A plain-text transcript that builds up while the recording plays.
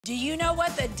Do you know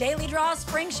what the Daily Draw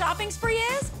Spring Shopping Spree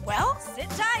is? Well, sit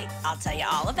tight. I'll tell you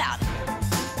all about it.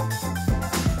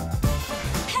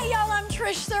 Hey, y'all, I'm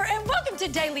Trish, sir, and welcome to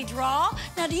Daily Draw.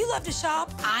 Now, do you love to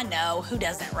shop? I know, who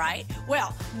doesn't, right?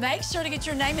 Well, make sure to get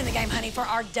your name in the game, honey, for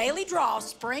our Daily Draw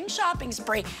Spring Shopping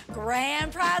Spree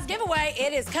grand prize giveaway.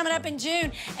 It is coming up in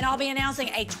June, and I'll be announcing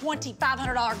a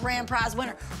 $2,500 grand prize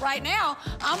winner. Right now,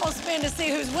 I'm gonna spin to see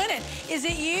who's winning. Is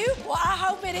it you? Well, I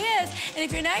hope it is. And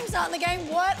if your name's not in the game,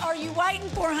 what are you waiting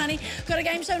for, honey? Go to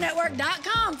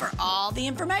GameShowNetwork.com for all the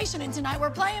information. And tonight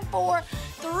we're playing for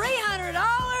 $300.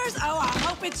 Oh, I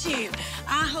hope it's you.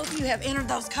 I hope you have entered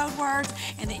those code words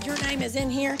and that your name is in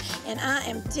here. And I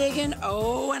am digging.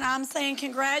 Oh, and I'm saying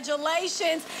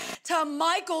congratulations to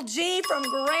Michael G. from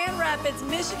Grand Rapids,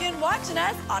 Michigan, watching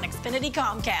us on Xfinity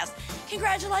Comcast.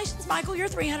 Congratulations, Michael. You're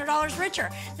 $300 richer.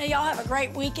 Now, y'all have a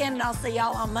great weekend, and I'll see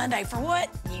y'all on Monday for what?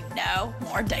 You know,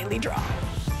 more Daily Draw.